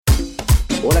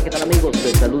Hola, ¿qué tal amigos?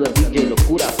 Les saluda DJ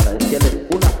Locura para desearles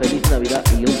una feliz Navidad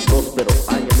y un próspero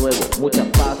año nuevo. Mucha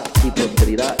paz y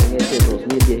prosperidad en este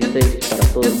 2016 para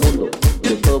todo el mundo.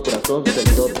 De todo corazón,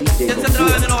 servidor DJ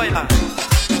Locura.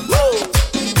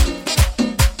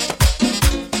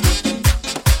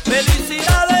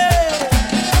 ¡Felicidades!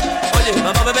 Oye,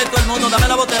 vamos a beber todo el mundo. Dame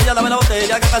la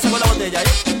botella. ¿Qué pasa con la botella?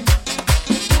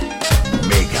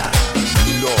 Mega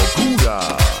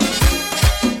Locura.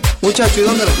 Muchachos, ¿y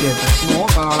dónde la fiesta? No,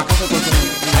 para la casa de cualquier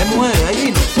mundo. Hay mujeres, hay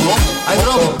vino, hay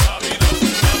robo.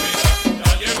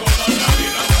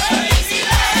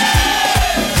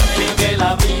 Vive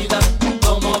la vida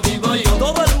como vivo yo.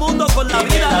 Todo el mundo con la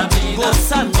vida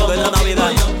gozando de la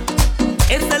Navidad.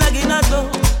 Este es el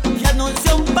aguinaldo que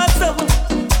anunció un paso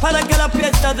para que la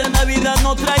fiesta de Navidad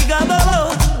no traiga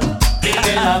dolor.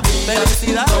 Vive la vida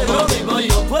felicidades como vivo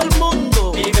yo. Todo el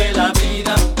mundo vive la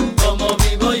vida como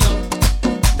vivo yo.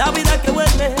 Navidad que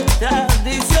vuelve,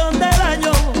 tradición del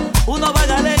año. Uno va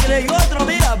alegre y otro,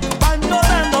 mira, van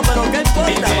llorando, pero qué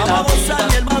importa, vamos a gozar,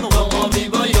 mi hermano. Como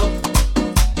vivo yo,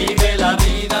 vive la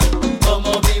vida,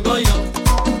 como vivo yo.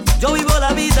 Yo vivo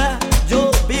la vida,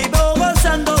 yo vivo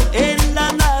gozando. En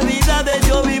la Navidad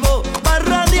yo vivo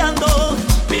parrandeando.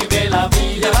 Vive la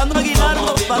vida, llevando a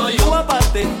Aguilardo para tu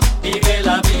aparte. Vive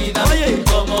la vida, oye,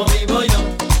 como vivo yo.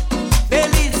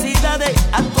 Felicidades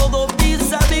a todos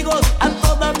mis amigos, a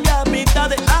todas mis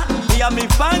amistades, y a mi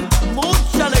fan,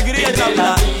 mucha alegría en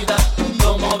Navidad. Vive la vida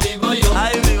como vivo yo.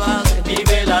 Ay, mi madre.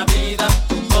 Vive la vida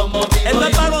como vivo yo. Esto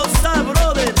es para gozar,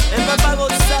 brother. Esto es para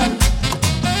gozar.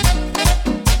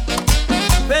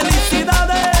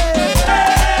 ¡Felicidades!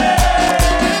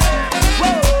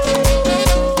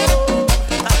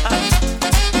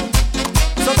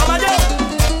 ¡Sotomayor!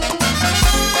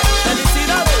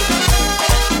 ¡Felicidades!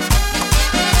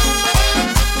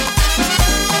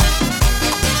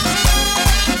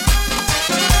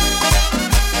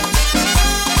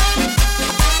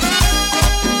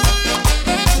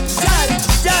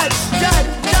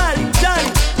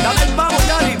 Dame el pavo,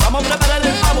 Yari, vamos a preparar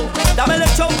el pavo. Dame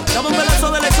lechón, dame un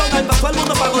pedazo de lechón. Hay para todo el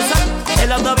mundo para gozar en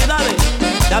las Navidades.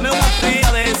 Dame una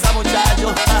fría de esa,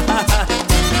 muchacho.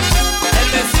 El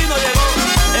vecino llegó,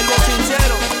 el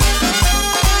bochinchero.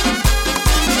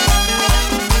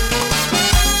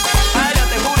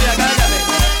 Cállate, Julia, cállate.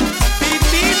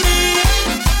 Pipini.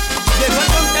 Llegó el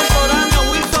contemporáneo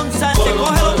Wilson Sánchez.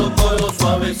 Cógelo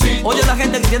suavecito. Oye, la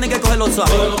gente que tiene que cogerlo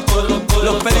suave.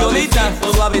 Los periodistas,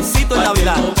 suavecito en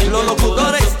Navidad. Los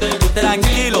locutores,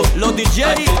 tranquilos. Los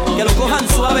DJs, que lo cojan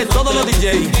suave, todos los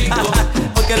DJs.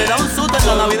 Porque le da un susto en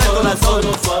la Navidad el corazón.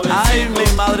 Ay, mi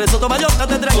madre. Sotomayor,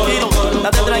 date tranquilo,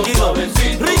 date tranquilo.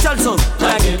 Richardson,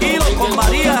 tranquilo con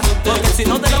María, porque si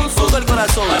no te da un susto el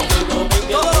corazón.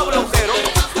 Todos los bloqueros,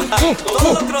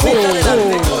 todos los cronistas del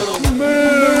arte.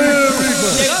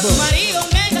 Llegó tu marido,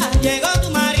 nena, llegó tu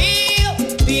marido.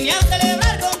 Vine a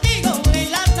celebrar contigo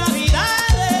en las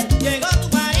Navidades. Llegó tu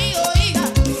marido, hija,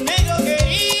 tu negro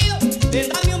querido. Ven,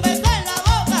 dame un beso en la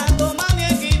boca, toma mi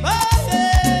equipaje.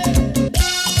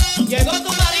 Llegó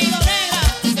tu marido, negra,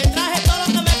 te traje todo lo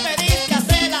que me pediste,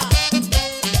 hacela.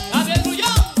 Gabriel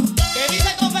Grullón, que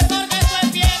dice confesor que esto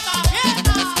es fiesta,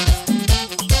 fiesta.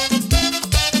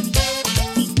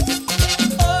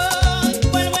 Hoy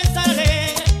vuelvo a estar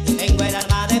alegre, tengo el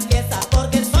alma de fiesta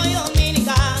porque soy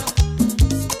dominicano.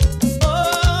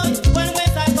 Hoy vuelvo a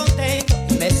estar contento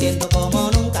y me siento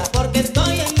como nunca porque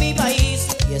estoy en mi país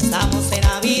y estamos en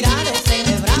Navidades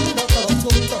celebrando todos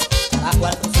juntos, cada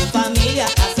cual con su familia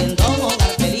haciendo un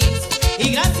hogar feliz. Y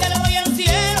gracias le doy al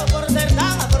cielo por ser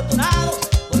tan afortunado,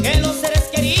 porque los seres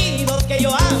queridos que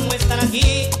yo amo están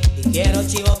aquí. Y quiero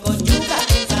chivo con yuca,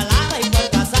 ensalada y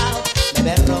puerco asado,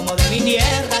 beber romo de mi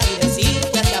tierra y decir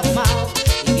que hace ahumado.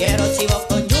 Y quiero chivo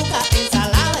con yuca,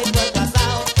 ensalada y puerco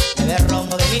asado, beber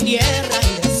romo de mi tierra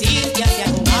y decir que hace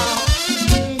ahumado.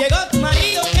 Llegó tu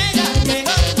marido, nena,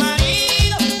 llegó tu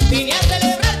marido. Vine a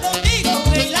celebrar contigo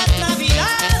en las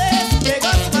Navidades. Llegó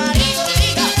tu marido,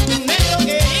 hija, tu negro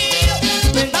querido.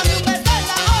 Ven, dame un beso en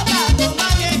la boca, toma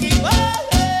mi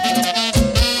equipaje.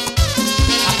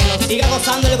 A que lo siga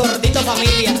gozando el gordito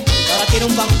familia. Ahora tiene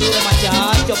un bambú de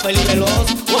machacho, peligroso.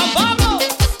 ¡Juan Pablo!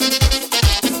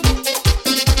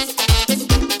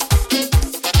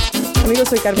 Amigos,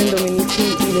 soy Carmen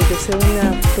Dominici y les deseo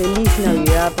una feliz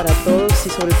Navidad para todos y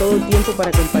sobre todo tiempo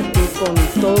para compartir con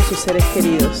todos sus seres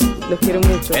queridos. Los quiero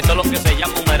mucho. Esto es lo que se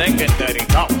llama un merengue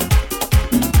enterizado.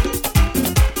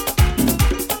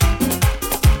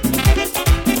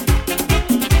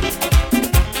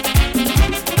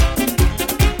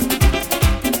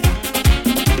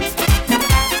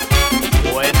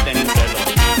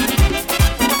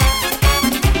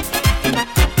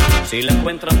 Si la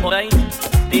encuentran por ahí,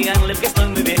 díganle que estoy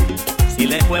muy bien. Si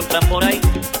la encuentran por ahí,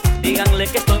 díganle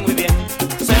que estoy muy bien.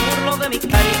 Se burló de mi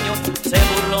cariño, se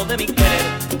burló de mi querer.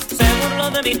 Se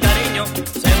burló de mi cariño,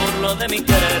 se burló de mi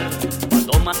querer.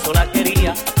 Cuando más sola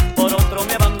quería, por otro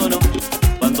me abandonó.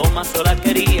 Cuando más sola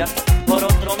quería, por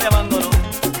otro me abandonó.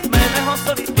 Me dejó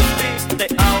solito y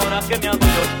triste, ahora que me hago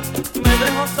yo. Me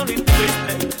dejó solito y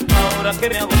triste, ahora que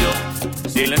me hago yo.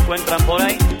 Si la encuentran por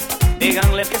ahí,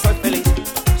 díganle que soy feliz.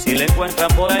 Si la encuentran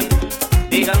por ahí,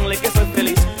 díganle que soy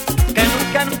feliz. Que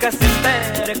nunca, nunca se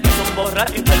entere que es un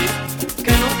borracho infeliz.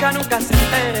 Que nunca, nunca se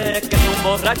entere que es un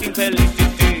borracho infeliz. Sí,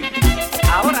 sí.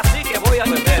 Ahora sí que voy a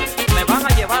beber. Me van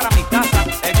a llevar a mi casa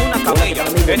en una camilla.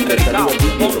 Entericado,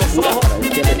 con los ojos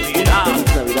tirados.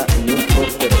 Feliz Navidad y un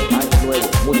próspero año nuevo.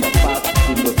 Mucha paz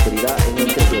y prosperidad en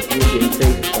este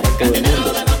 2016 para todo el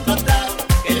mundo.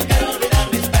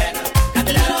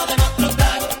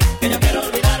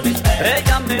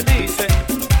 Ella me dice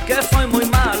que soy muy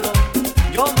malo,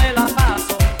 yo me la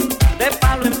paso de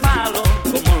palo en palo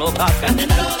como los gatos.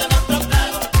 Cantinero de otro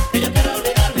trago, que yo quiero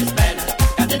olvidar mis penas.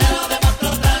 Cantinero de otro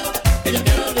trago, que yo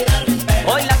quiero olvidar mis penas.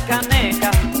 Hoy la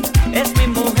caneca es mi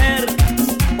mujer,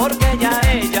 porque ya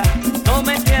ella no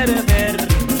me quiere ver.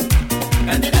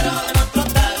 Cantinero de otro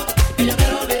trago, que yo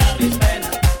quiero olvidar mis penas.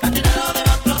 Cantinero de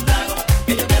otro trago,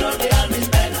 que yo quiero olvidar mis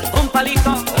penas. Un palito,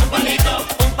 un palito,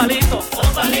 un palito,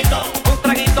 un palito. un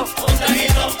traguito, Un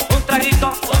traguito, un traguito,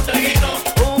 un traguito,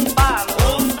 un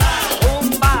palo, un palo, un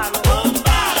palo. un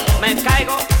palo. Me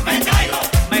caigo, Me caigo,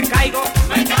 me caigo,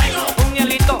 me caigo. un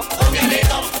hielito, Un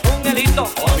hielito, un hielito.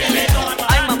 un hielito.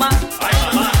 Ay mamá, Ay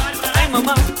mamá, ay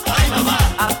mamá, ay mamá.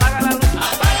 apaga la luz,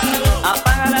 Apaga la luz,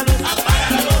 apaga la luz, apaga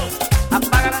la luz.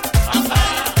 apágala,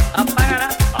 apágala,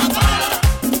 Apaga,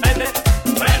 prende,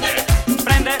 prende,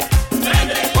 prende,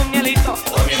 prende. un hielito,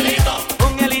 Un hielito,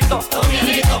 un hielito, un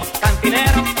hielito.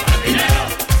 cantinero, Cantinero,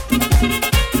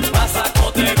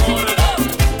 pasacote gordo.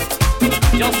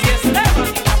 Yo sí celebro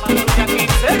en la patrulla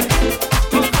 15,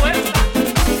 con fuerza.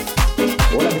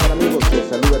 Hola, ¿qué tal amigos? Les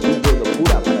saluda DJ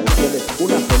Locura para desearles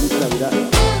una feliz Navidad.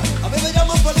 A mí me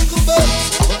llaman Pelicumbe,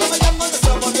 porque me llaman de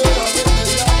esa manera. A mí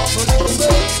me llaman Pelicumbe,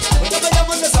 porque me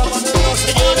llaman de esa manera.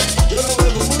 Señores, yo no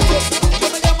bebo mucho, porque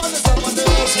me llaman de esa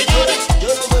manera. Señores, yo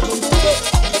no bebo mucho,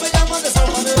 porque me llaman de esa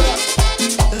manera.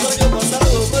 El año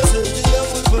pasado me sentía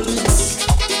muy feliz,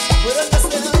 pero en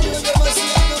este año yo me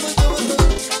siento mucho mejor.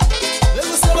 Me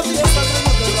gusta la fiesta, me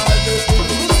gusta el baile, me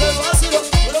gusta el vacío,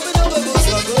 pero a mí no me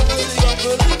gusta que me digan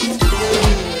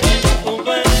Pelicumbe.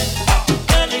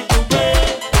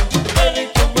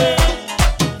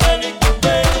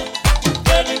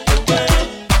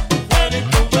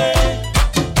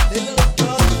 En el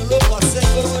plano lo pasé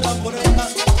con una morena,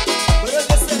 pero en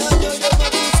este año yo me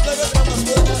buscaré otra más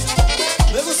buena.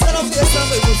 Me gusta la fiesta,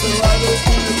 me gusta el baile,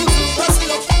 me gusta el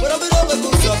vacío, pero a mí no me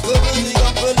gusta que me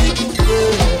digan Pelicumbe.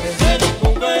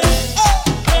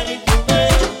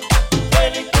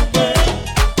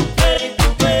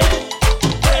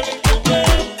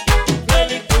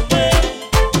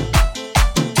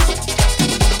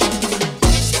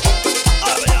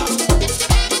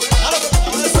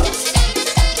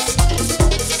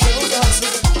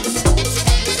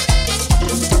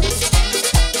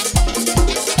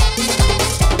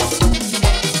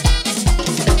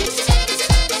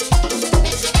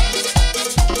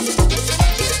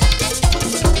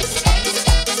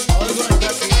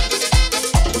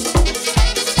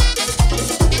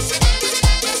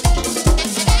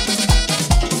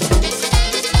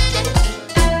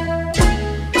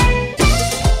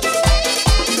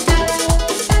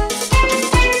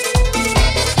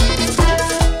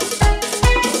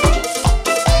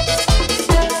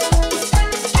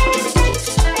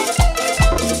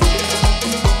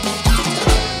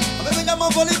 A mí me llaman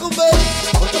Pelicumbe,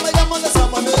 porque me llaman de esa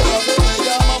manera. A mí me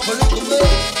llaman Pelicumbe,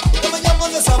 porque me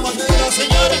llaman de esa manera.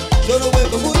 Señores, yo no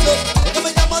bebo mucho, porque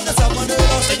me llaman de esa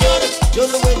manera. Señores, yo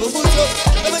no bebo mucho,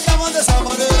 porque me llaman de esa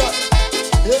manera.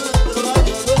 El otro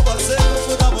año lo pasé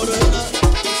con una morena,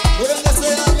 pero en ese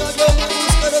año yo me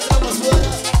buscaré otra más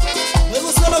buena. Me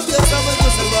gusta la fiesta, me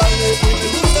gusta el baile, me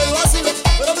gusta el vacío,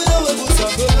 pero a mí no me gusta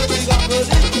que me digan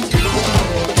Pelicumbe.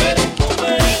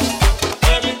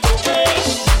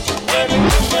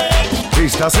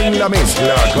 Estás en la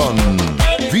mezcla con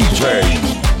DJ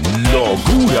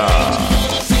Locura.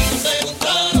 se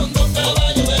juntaron dos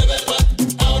caballos de verdad.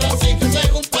 Ahora sí que se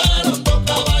juntaron dos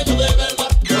caballos de verdad.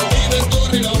 Johnny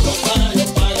Ventura y los Rosarios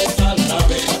para gozar la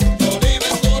vida. Johnny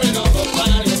Ventura y los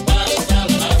Rosarios para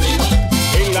gozar la vida.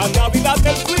 En la Navidad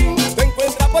del swing se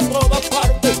encuentra por todas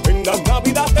partes. En la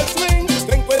Navidad del swing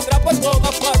se encuentra por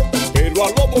todas partes. Pero a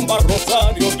los bombas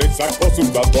Rosario le sacó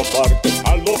su gato aparte.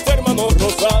 A los hermanos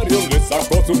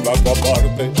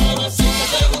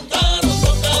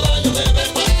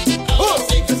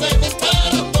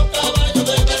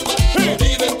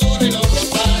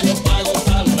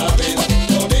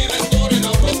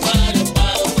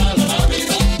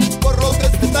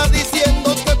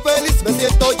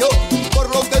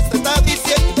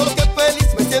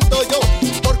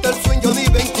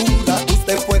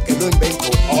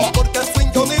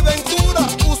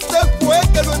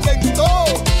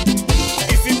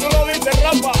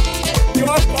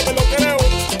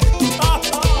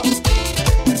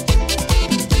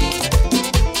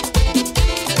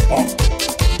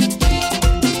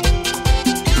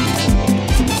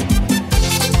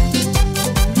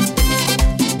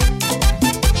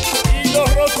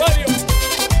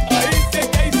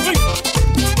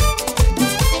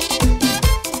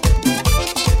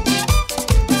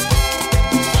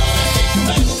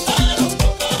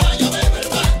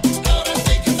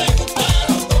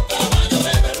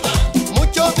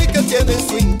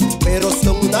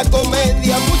una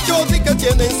comedia. Muchos dicen que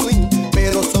tienen swing,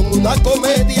 pero son una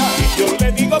comedia. Y yo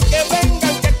le digo que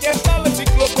vengan, que aquí está la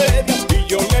enciclopedia. Y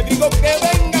yo le digo que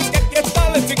vengan, que aquí está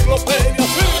la enciclopedia.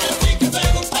 Ahora sí que se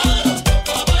juntaron dos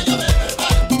caballos de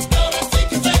verdad. Ahora sí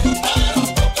que se juntaron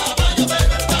dos caballos de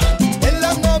verdad. En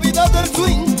la Navidad del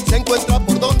swing se encuentra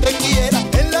por donde quiera.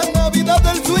 En la Navidad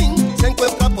del swing se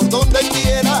encuentra por donde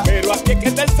quiera. Pero aquí es que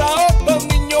está el sábado, los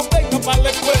niños vengan para la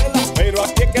escuela. Pero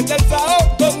aquí es que está el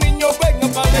sábado, los niños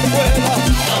vengan para la escuela. A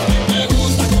mí me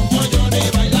gusta como Johnny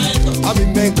baila esto. A mí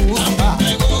me gusta.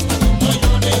 Me gusta como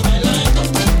Johnny baila esto.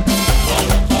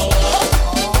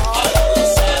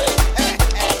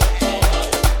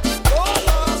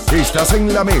 Estás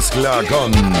en la mezcla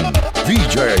con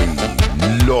DJ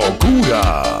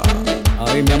Locura.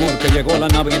 Ay, mi amor, que llegó la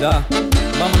Navidad.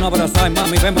 Vámonos a abrazar,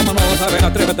 mami, ven, vámonos a abrazar, ven,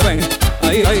 atrévete, ven.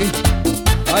 Ahí, ahí.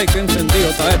 Ay, qué encendido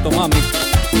está esto, mami.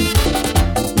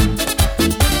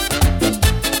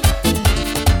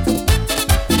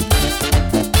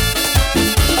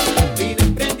 Vine,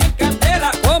 prendí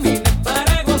candela, vine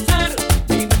para gozar.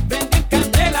 Vine, prendí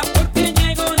candela porque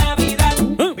llegó Navidad.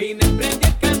 Vine, prendí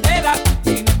candela,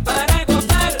 vine para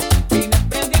gozar. Vine,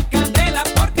 prendí candela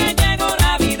porque llegó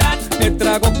Navidad. El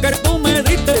trago que tú me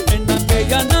diste en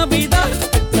aquella Navidad,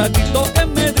 el traguito que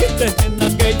me diste en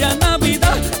aquella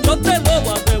Navidad, yo te lo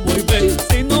voy a devolver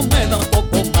si no me da un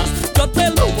poco más. Yo te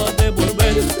lo voy a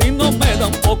devolver si no me da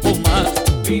un poco más.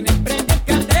 Vine, prendí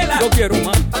candela, yo quiero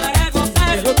más para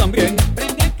gozar. Y yo también.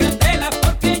 Prendí candela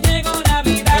porque llegó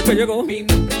Navidad. ¿Es que llegó?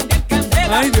 Vine, prendí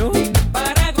candela. Ay, Dios. Vine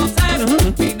para gozar.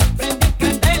 Vine, prendí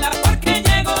candela porque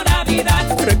llegó Navidad.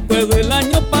 Recuerdo el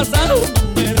año pasado, no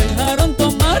me dejaron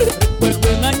tomar. Recuerdo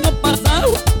el año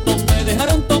pasado, no me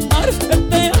dejaron tomar.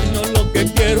 Este año lo que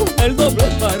quiero, el doble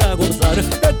para gozar.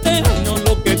 Este año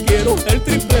lo que quiero, el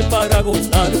triple para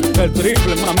gozar. El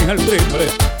triple, mami, el triple.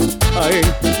 Ahí,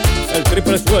 el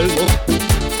triple sueldo.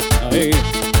 Ahí,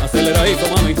 aceleradito,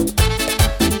 mami.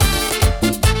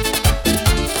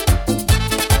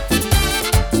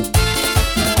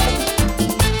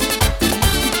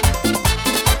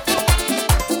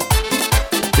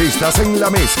 Estás en la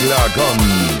mezcla con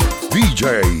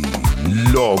DJ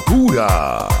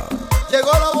Locura.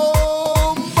 Llegó la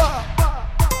bomba.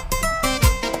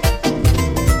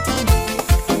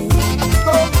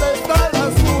 ¿Dónde están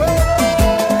las mujeres?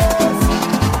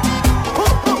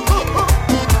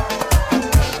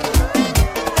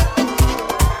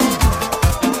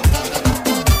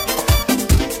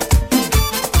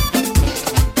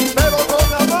 Pero con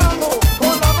la mano,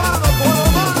 con la mano, con la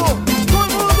mano, todo el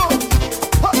mundo.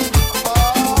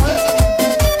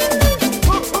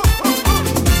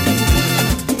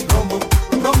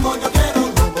 Romo, yo quiero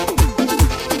romo.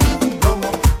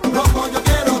 Romo, yo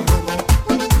quiero romo.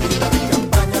 Vida de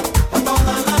champaña a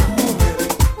todas las mujeres.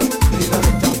 Vida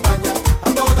de champaña a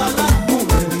todas las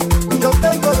mujeres. Yo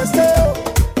tengo deseo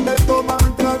de tomar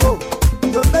un trago.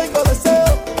 Yo tengo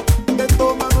deseo de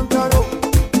tomar un trago.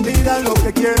 Digan lo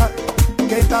que quieran,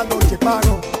 que esta noche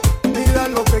pago.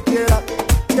 Digan lo que quieran,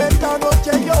 que esta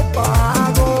noche yo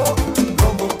pago.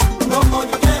 Romo,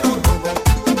 yo quiero romo.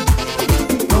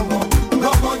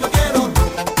 Romo, yo quiero romo.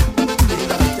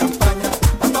 Vida de champaña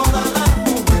a todas las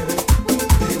mujeres.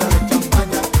 Vida de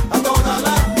champaña a todas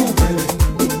las mujeres.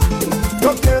 Yo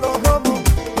quiero romo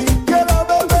y quiero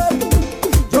beber.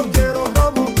 Yo quiero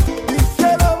romo y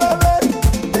quiero beber.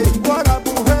 Tengo a las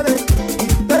mujeres y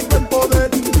tengo el poder.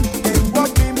 Tengo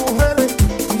aquí mujeres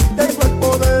y tengo el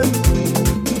poder.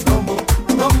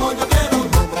 Romo, yo quiero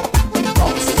romo.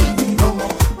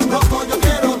 Romo, yo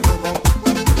quiero romo.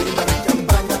 Vida de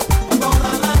champaña a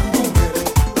todas las mujeres.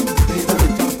 Vida de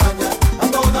champaña a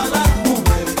todas las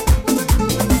mujeres.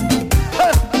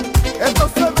 Esto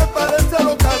se me parece a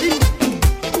lo Cali,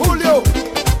 Julio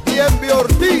y Envy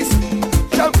Ortiz.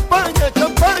 Champaña,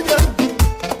 champaña.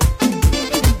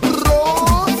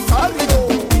 Rosario.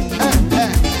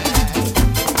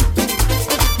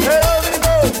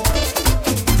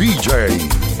 DJ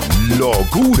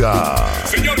Locura.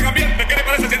 Señor ambiente, ¿qué le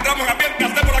parece si entramos en ambiente?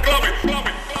 Hacemos la clave.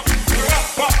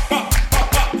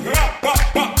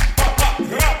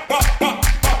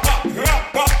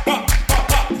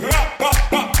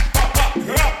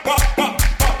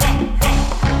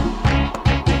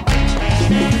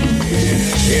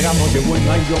 Era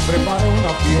Nochebuena y yo preparé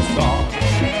una fiesta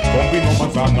con vino,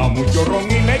 manzana, mucho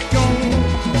ron y lechón.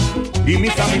 Y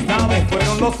mis amistades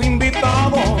fueron los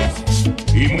invitados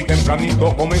y muy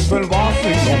tempranito comenzó el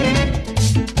vacilón.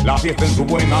 La fiesta en su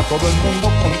buena, todo el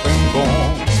mundo contento,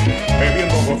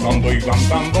 bebiendo, gozando y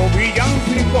cantando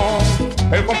villancicos.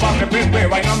 El compadre Pepe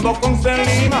bailando con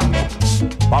Selena,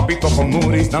 Papito con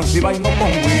Nuris, Nancy bailó con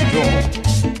Guillo.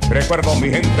 Recuerdo mi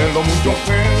gente lo mucho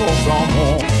que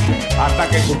gozamos, hasta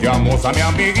que escuchamos a mi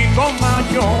amiguito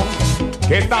Mayo,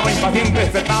 que estaba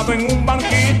impaciente sentado en un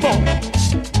banquito,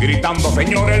 gritando: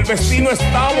 señor, el vecino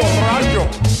está borracho.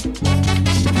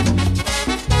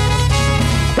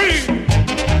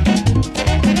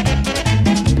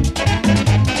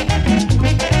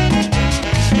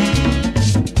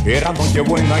 Era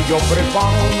Nochebuena y yo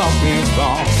preparo una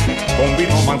fiesta, con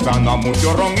vino, manzana,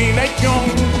 mucho ron y lechón,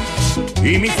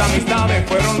 y mis amistades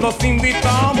fueron los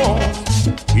invitados,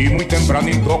 y muy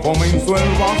tempranito comenzó el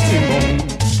vacilón.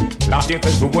 La fiesta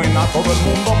es buena, todo el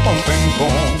mundo contento,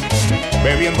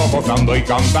 bebiendo, gozando y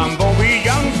cantando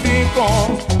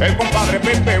villancicos. El compadre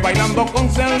Pepe bailando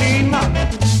con Selena,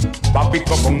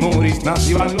 Papito con Nuris,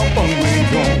 Nancy bailó con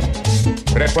Guillo.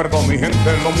 Recuerdo mi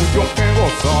gente lo mucho que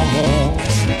gozamos,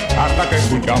 hasta que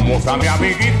escuchamos a mi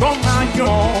amiguito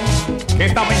Mayo, que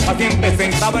estaba impaciente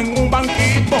sentado en un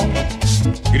banquito,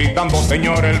 gritando: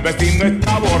 señor, el vecino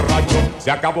está borracho. Se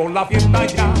acabó la fiesta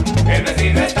ya, El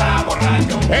vecino está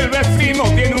borracho. el vecino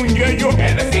tiene un yello,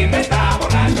 El vecino está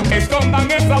borracho.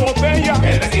 escondan esa botella,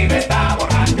 El vecino está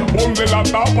borracho. ponle la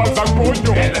tapa al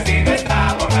sacollo. El vecino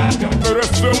está borracho. Pero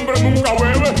ese hombre nunca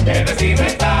bebe, El vecino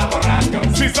está borracho.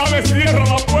 si sale cierra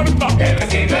la puerta. El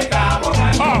vecino está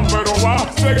borracho. Ah, pero va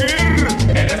a seguir.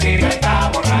 El vecino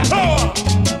está borracho. ¡Ah!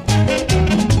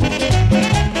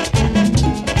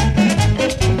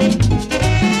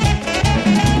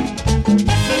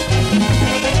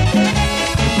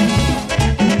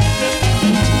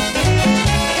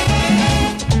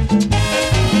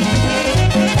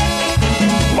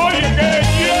 Oye, qué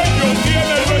yello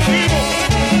tiene el vecino.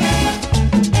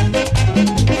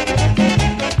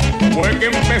 Fue que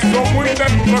empezó muy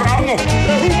temprano.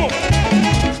 ¡Qué humo!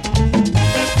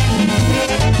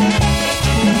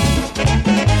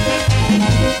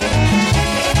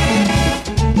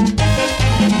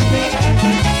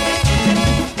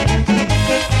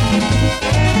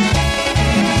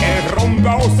 El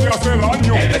rondao se hace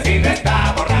daño. El vecino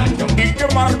está borracho. ¿Y qué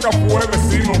marca fue,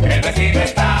 vecino? El vecino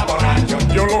está borracho.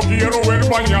 Yo lo quiero ver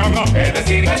mañana. El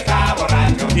vecino está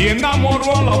borracho. Y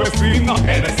enamoró a la vecina.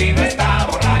 El vecino está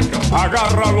borracho.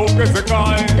 Agarra lo que se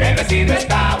cae. El vecino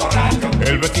está borracho.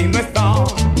 El vecino está.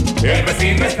 El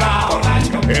vecino está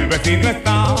borracho. El vecino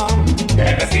está.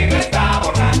 El vecino está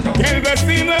borracho. El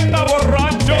vecino está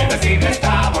borracho. El vecino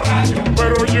está borracho.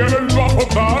 Pero llévenlo a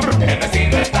votar. El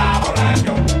vecino está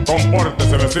borracho.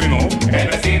 Compórtese, vecino. El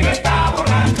vecino está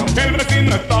borracho. El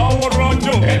vecino está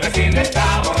borracho. El vecino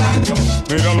está borracho.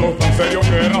 Míralo tan serio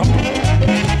que era.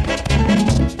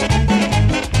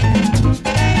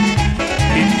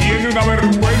 Y tiene una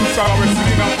vergüenza la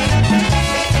vecina.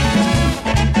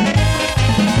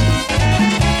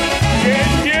 ¡Qué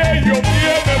yello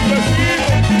tiene el vecino!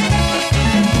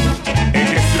 En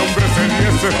ese hombre se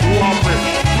diese suave.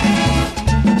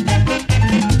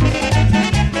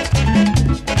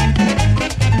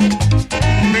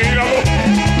 Míralo,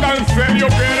 tan serio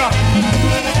que era.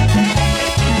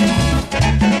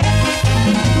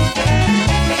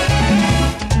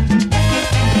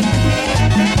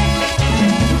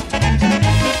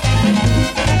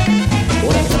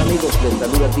 Hola amigos, les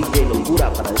saluda DJ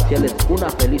Locura para desearles una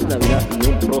feliz Navidad y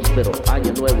un próspero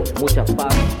año nuevo. Mucha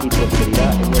paz y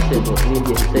prosperidad en este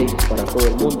 2016 para todo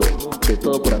el mundo. De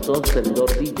todo corazón,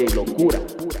 servidor DJ Locura.